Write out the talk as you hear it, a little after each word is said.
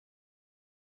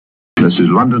This is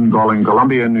London calling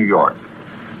Columbia, New York.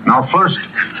 Now, first,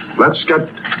 let's get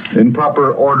in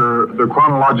proper order the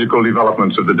chronological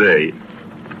developments of the day.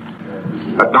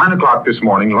 At 9 o'clock this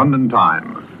morning, London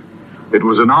time, it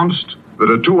was announced that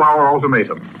a 2-hour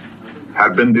ultimatum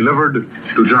had been delivered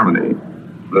to Germany,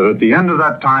 that at the end of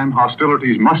that time,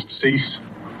 hostilities must cease,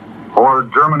 or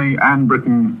Germany and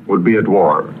Britain would be at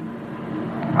war.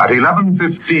 At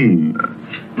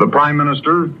 11:15, the Prime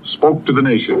Minister spoke to the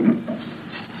nation.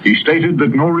 He stated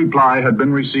that no reply had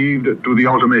been received to the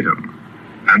ultimatum,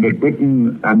 and that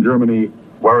Britain and Germany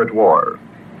were at war.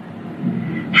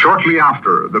 Shortly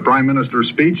after the Prime Minister's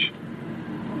speech,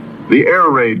 the air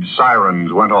raid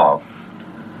sirens went off,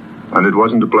 and it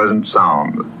wasn't a pleasant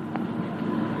sound.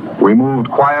 We moved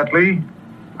quietly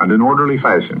and in orderly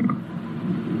fashion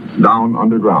down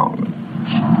underground.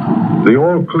 The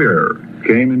all clear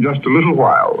came in just a little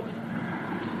while.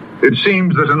 It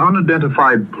seems that an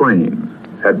unidentified plane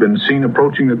had been seen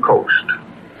approaching the coast.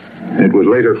 It was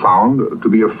later found to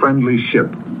be a friendly ship.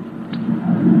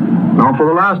 Now, for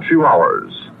the last few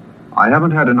hours, I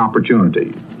haven't had an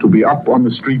opportunity to be up on the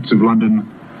streets of London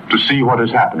to see what is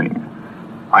happening.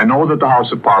 I know that the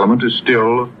House of Parliament is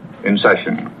still in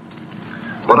session.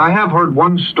 But I have heard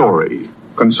one story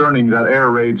concerning that air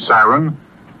raid siren,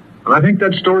 and I think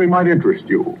that story might interest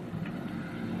you.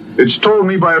 It's told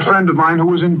me by a friend of mine who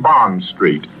was in Bond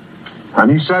Street. And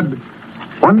he said,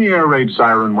 when the air raid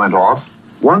siren went off,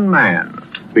 one man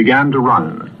began to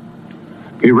run.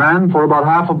 He ran for about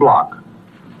half a block.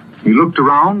 He looked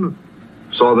around,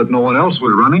 saw that no one else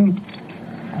was running,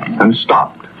 and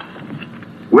stopped,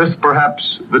 with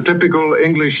perhaps the typical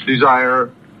English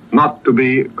desire not to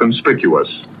be conspicuous.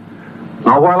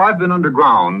 Now, while I've been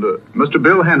underground, Mr.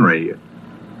 Bill Henry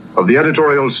of the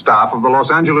editorial staff of the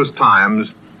Los Angeles Times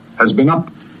has been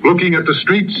up looking at the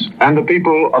streets and the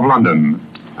people of London.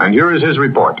 And here is his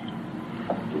report.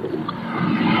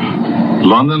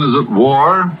 London is at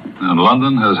war, and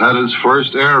London has had its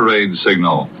first air raid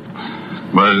signal.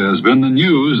 But it has been the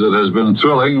news that has been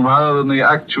thrilling rather than the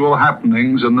actual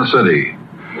happenings in the city.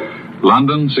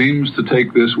 London seems to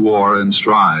take this war in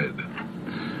stride.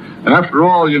 After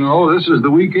all, you know, this is the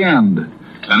weekend.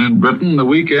 And in Britain, the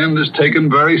weekend is taken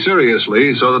very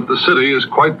seriously, so that the city is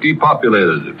quite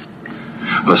depopulated.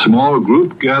 A small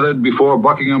group gathered before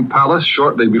Buckingham Palace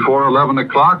shortly before 11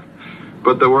 o'clock,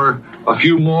 but there were a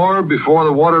few more before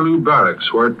the Waterloo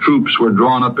Barracks, where troops were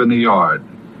drawn up in the yard.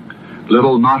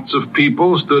 Little knots of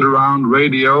people stood around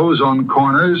radios on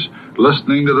corners,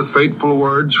 listening to the fateful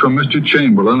words from Mr.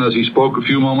 Chamberlain as he spoke a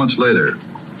few moments later.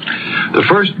 The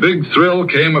first big thrill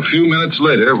came a few minutes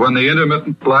later when the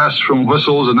intermittent blasts from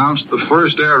whistles announced the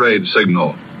first air raid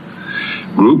signal.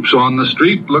 Groups on the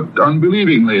street looked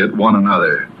unbelievingly at one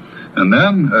another. And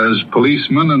then, as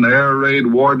policemen and air raid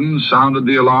wardens sounded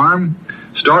the alarm,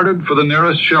 started for the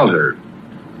nearest shelter.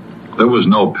 There was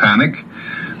no panic.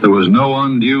 There was no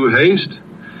undue haste.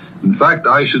 In fact,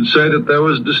 I should say that there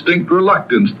was distinct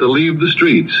reluctance to leave the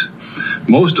streets.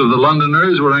 Most of the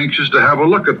Londoners were anxious to have a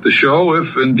look at the show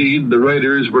if, indeed, the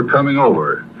raiders were coming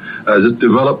over, as it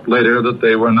developed later that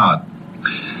they were not.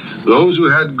 Those who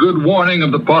had good warning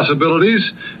of the possibilities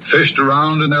fished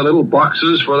around in their little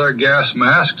boxes for their gas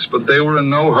masks, but they were in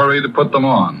no hurry to put them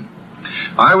on.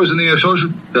 I was in the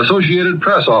Associated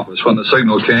Press office when the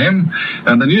signal came,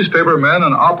 and the newspaper men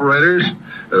and operators,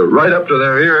 right up to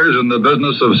their ears in the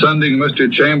business of sending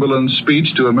Mr. Chamberlain's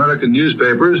speech to American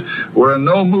newspapers, were in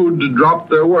no mood to drop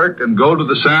their work and go to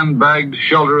the sandbagged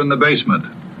shelter in the basement.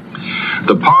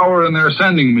 The power in their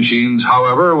sending machines,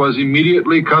 however, was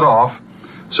immediately cut off,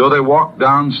 so they walked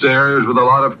downstairs with a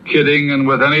lot of kidding and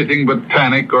with anything but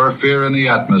panic or fear in the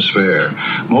atmosphere.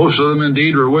 Most of them,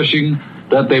 indeed, were wishing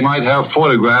that they might have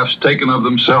photographs taken of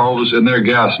themselves in their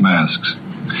gas masks.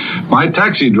 My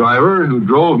taxi driver, who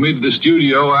drove me to the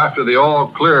studio after the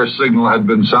all-clear signal had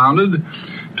been sounded,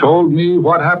 told me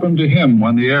what happened to him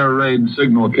when the air raid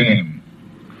signal came.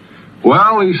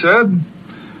 Well, he said,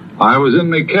 I was in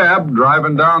my cab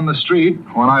driving down the street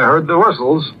when I heard the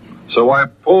whistles, so I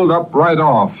pulled up right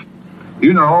off.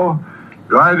 You know,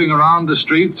 driving around the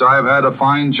streets, I've had a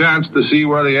fine chance to see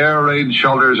where the air raid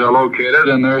shelters are located,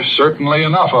 and there's certainly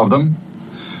enough of them.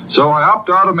 So I hopped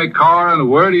out of my car, and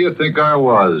where do you think I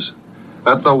was?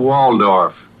 At the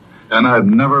Waldorf. And I'd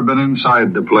never been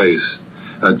inside the place.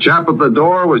 A chap at the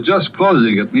door was just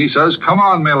closing it, and he says, come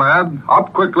on, my lad,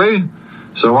 up quickly.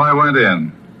 So I went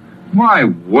in. My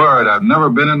word, I've never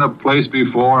been in the place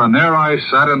before, and there I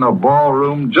sat in the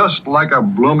ballroom just like a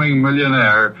blooming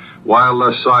millionaire while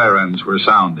the sirens were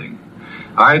sounding.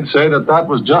 I'd say that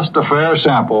was just a fair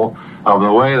sample of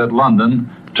the way that London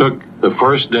took the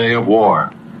first day of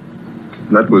war.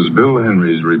 That was Bill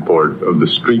Henry's report of the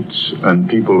streets and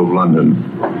people of London.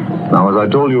 Now, as I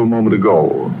told you a moment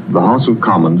ago, the House of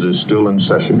Commons is still in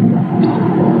session.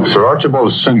 Sir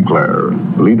Archibald Sinclair,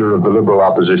 leader of the Liberal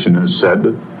opposition, has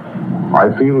said,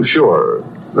 "I feel sure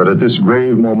that at this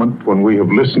grave moment when we have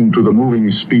listened to the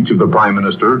moving speech of the Prime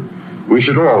Minister, we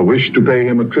should all wish to pay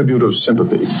him a tribute of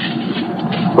sympathy.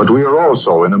 But we are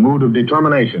also in a mood of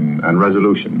determination and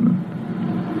resolution."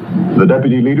 The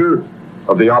deputy leader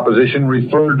of the opposition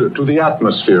referred to the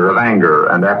atmosphere of anger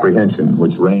and apprehension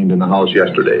which reigned in the House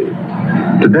yesterday.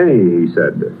 Today, he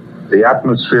said, the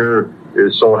atmosphere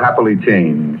is so happily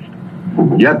changed.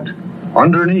 Yet,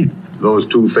 underneath those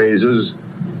two phases,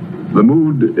 the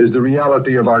mood is the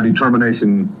reality of our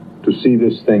determination to see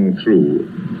this thing through.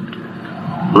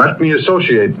 "Let me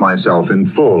associate myself in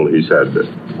full," he said,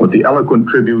 "with the eloquent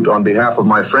tribute on behalf of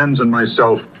my friends and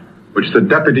myself which the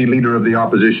deputy leader of the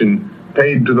opposition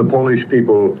paid to the Polish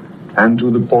people and to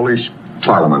the Polish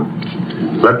Parliament.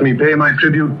 Let me pay my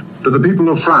tribute to the people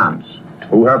of France,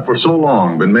 who have for so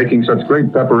long been making such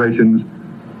great preparations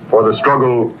for the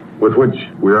struggle with which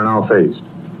we are now faced."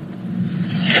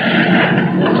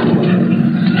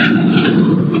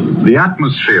 The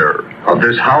atmosphere of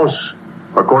this House,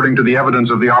 according to the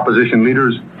evidence of the opposition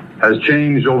leaders, has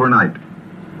changed overnight.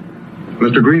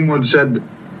 Mr. Greenwood said,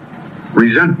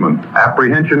 "Resentment,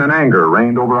 apprehension, and anger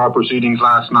reigned over our proceedings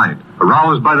last night,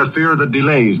 aroused by the fear that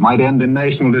delays might end in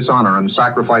national dishonor and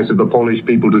sacrifice of the Polish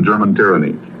people to German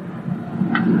tyranny.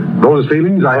 Those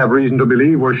feelings, I have reason to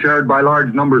believe, were shared by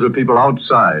large numbers of people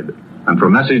outside, and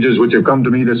from messages which have come to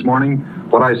me this morning,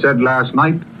 what I said last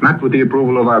night met with the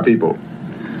approval of our people.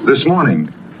 This morning,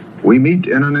 we meet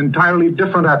in an entirely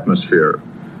different atmosphere,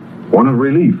 one of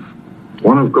relief,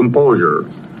 one of composure,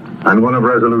 and one of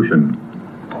resolution.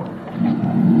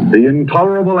 The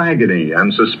intolerable agony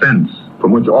and suspense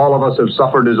from which all of us have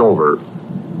suffered is over.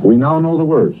 We now know the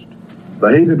worst. The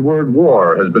hated word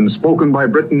war has been spoken by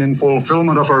Britain in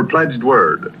fulfillment of her pledged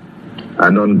word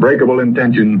and unbreakable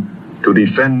intention to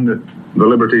defend the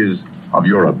liberties of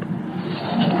Europe.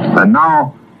 And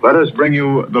now, let us bring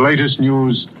you the latest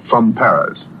news from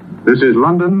Paris. This is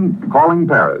London calling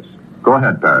Paris. Go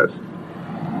ahead, Paris.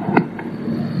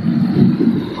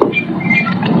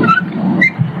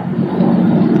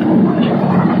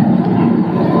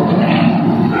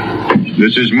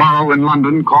 This is Morrow in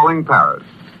London calling Paris.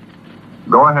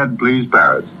 Go ahead, please,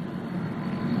 Paris.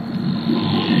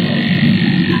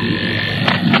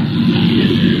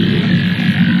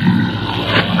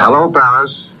 Hello,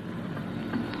 Paris.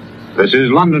 This is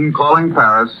London calling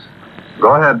Paris.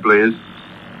 Go ahead, please.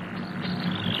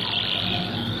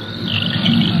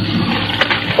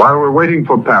 While we're waiting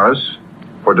for Paris,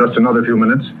 for just another few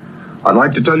minutes, I'd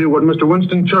like to tell you what Mr.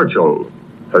 Winston Churchill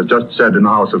has just said in the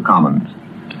House of Commons.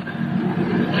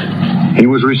 He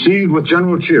was received with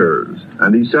general cheers,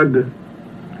 and he said,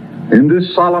 "In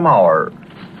this solemn hour,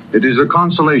 it is a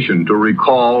consolation to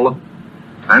recall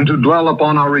and to dwell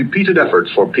upon our repeated efforts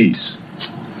for peace.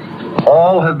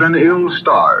 All have been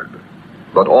ill-starred,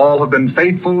 but all have been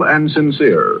faithful and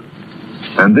sincere,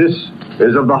 and this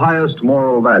is of the highest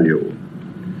moral value.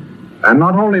 And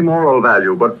not only moral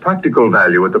value, but practical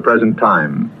value at the present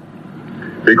time,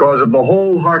 because of the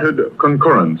wholehearted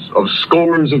concurrence of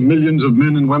scores of millions of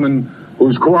men and women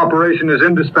whose cooperation is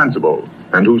indispensable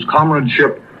and whose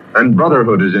comradeship and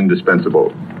brotherhood is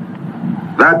indispensable.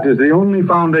 That is the only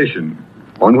foundation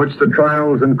on which the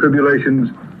trials and tribulations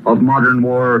of modern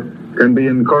war can be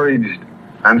encouraged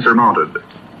and surmounted.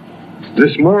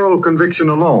 This moral conviction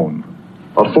alone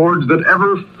affords that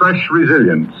ever-fresh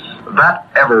resilience,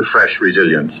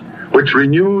 which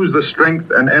renews the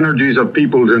strength and energies of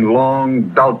peoples in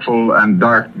long, doubtful, and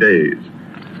dark days.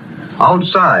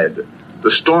 Outside,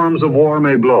 the storms of war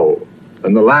may blow,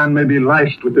 and the land may be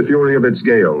lashed with the fury of its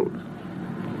gales.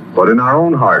 But in our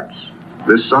own hearts,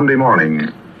 this Sunday morning,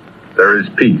 there is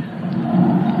peace.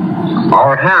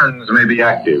 Our hands may be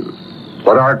active,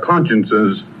 but our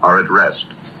consciences are at rest.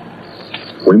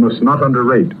 We must not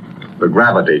underrate the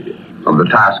gravity of the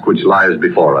task which lies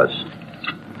before us."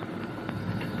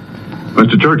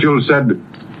 Mr. Churchill said,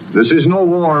 "This is no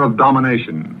war of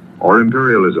domination or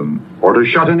imperialism, or to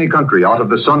shut any country out of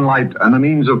the sunlight and the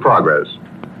means of progress.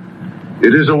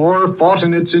 It is a war fought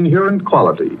in its inherent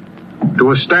quality, to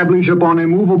establish upon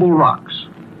immovable rocks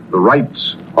the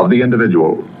rights of the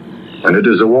individual, and it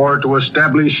is a war to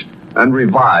establish and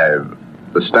revive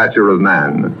the stature of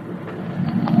man.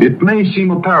 It may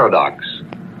seem a paradox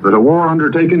that a war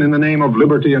undertaken in the name of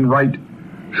liberty and right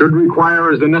should require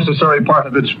as the necessary part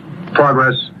of its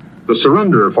progress the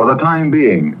surrender for the time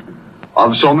being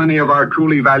of so many of our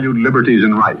truly valued liberties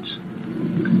and rights.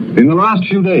 In the last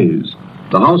few days,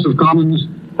 The House of Commons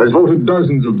has voted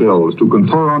dozens of bills to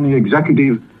confer on the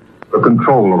executive the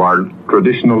control of our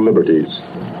traditional liberties.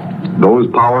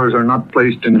 Those powers are not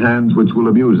placed in hands which will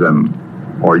abuse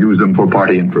them or use them for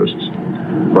party interests,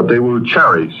 but they will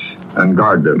cherish and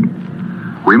guard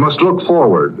them. We must look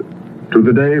forward to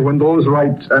the day when those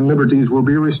rights and liberties will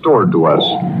be restored to us,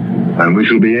 and we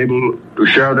shall be able to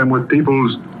share them with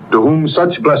peoples to whom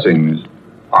such blessings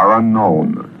are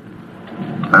unknown.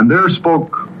 And there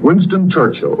spoke Winston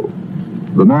Churchill,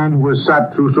 the man who has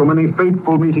sat through so many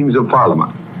fateful meetings of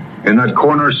Parliament in that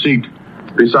corner seat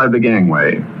beside the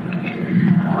gangway.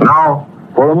 Now,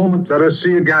 for a moment, let us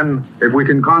see again if we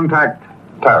can contact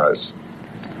Paris.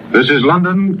 This is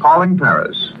London calling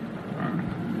Paris.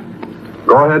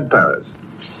 Go ahead, Paris.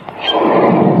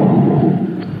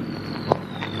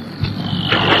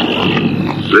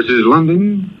 This is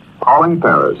London calling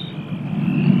Paris.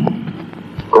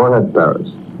 Go ahead, Paris.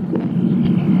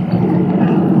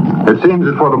 It seems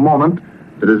that for the moment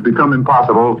it has become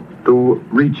impossible to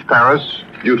reach Paris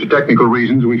due to technical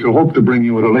reasons. We shall hope to bring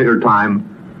you at a later time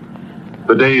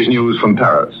the day's news from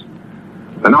Paris.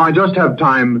 And now I just have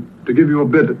time to give you a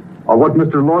bit of what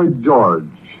Mr. Lloyd George,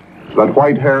 that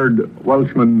white-haired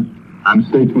Welshman and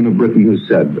statesman of Britain, has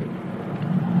said.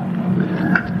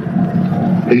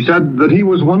 He said that he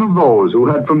was one of those who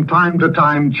had from time to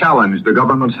time challenged the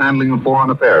government's handling of foreign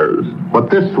affairs. But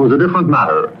this was a different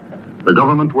matter. The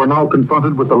government were now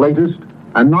confronted with the latest,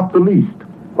 and not the least,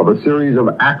 of a series of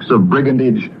acts of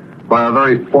brigandage by a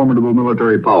very formidable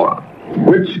military power,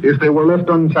 which, if they were left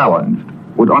unchallenged,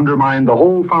 would undermine the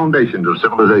whole foundations of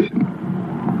civilization.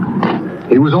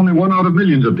 He was only one out of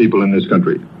millions of people in this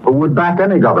country who would back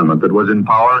any government that was in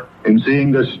power in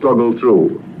seeing this struggle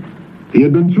through. He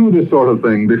had been through this sort of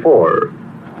thing before,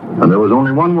 and there was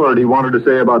only one word he wanted to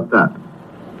say about that.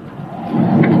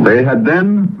 They had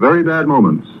then very bad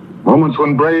moments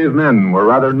when brave men were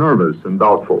rather nervous and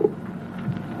doubtful.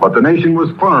 But the nation was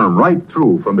firm right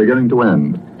through from beginning to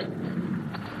end.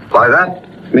 By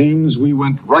that means we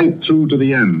went right through to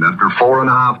the end after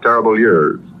 4.5 terrible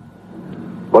years.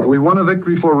 But we won a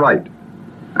victory for right,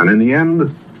 and in the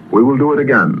end, we will do it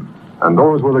again. And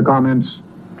those were the comments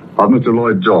of Mr.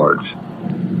 Lloyd George.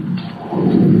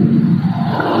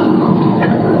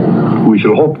 We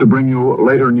shall hope to bring you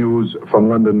later news from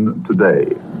London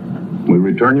today. We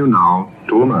return you now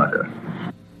to America.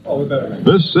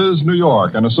 This is New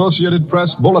York, an Associated Press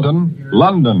Bulletin,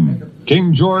 London.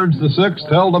 King George VI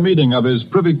held a meeting of his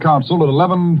Privy Council at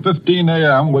 11:15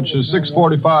 a.m., which is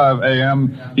 6:45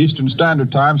 a.m. Eastern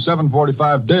Standard Time,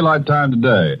 7:45 Daylight Time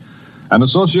today. An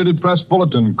Associated Press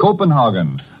Bulletin,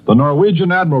 Copenhagen. The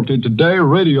Norwegian Admiralty today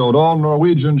radioed all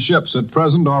Norwegian ships at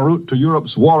present en route to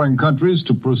Europe's warring countries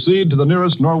to proceed to the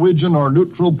nearest Norwegian or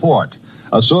neutral port.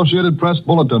 Associated Press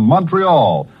Bulletin,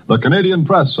 Montreal. The Canadian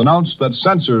Press announced that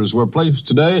censors were placed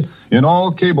today in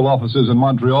all cable offices in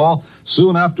Montreal,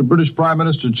 soon after British Prime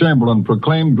Minister Chamberlain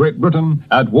proclaimed Great Britain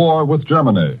at war with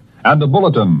Germany. And the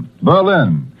Bulletin,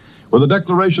 Berlin. With a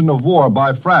declaration of war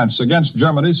by France against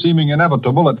Germany seeming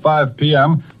inevitable at 5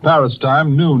 p.m., Paris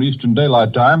time, noon Eastern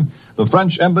Daylight Time, the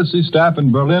French embassy staff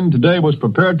in Berlin today was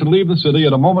prepared to leave the city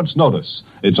at a moment's notice.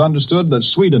 It's understood that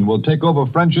Sweden will take over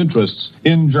French interests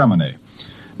in Germany.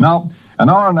 Now, an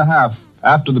hour and a half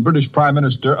after the British Prime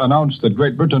Minister announced that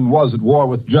Great Britain was at war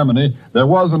with Germany, there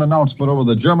was an announcement over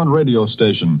the German radio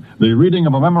station, the reading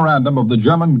of a memorandum of the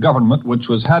German government, which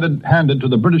was handed to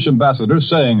the British ambassador,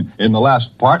 saying, in the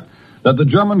last part, that the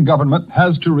German government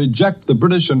has to reject the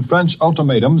British and French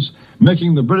ultimatums,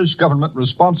 making the British government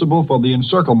responsible for the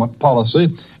encirclement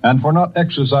policy and for not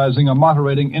exercising a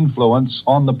moderating influence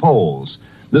on the Poles.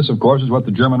 This, of course, is what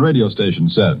the German radio station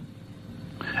said.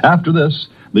 After this,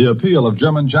 the appeal of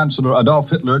German Chancellor Adolf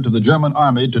Hitler to the German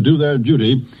army to do their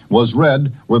duty was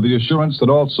read with the assurance that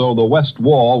also the West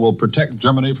Wall will protect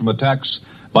Germany from attacks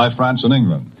by France and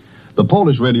England. The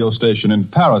Polish radio station in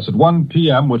Paris at 1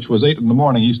 p.m., which was 8 in the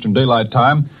morning Eastern Daylight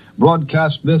Time,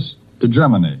 broadcast this to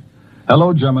Germany.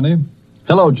 Hello, Germany.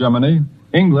 Hello, Germany.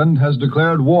 England has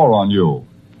declared war on you.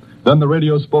 Then the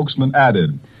radio spokesman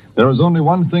added, there is only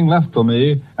one thing left for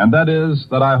me, and that is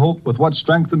that I hope with what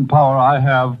strength and power I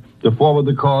have to forward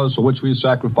the cause for which we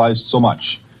sacrificed so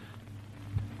much.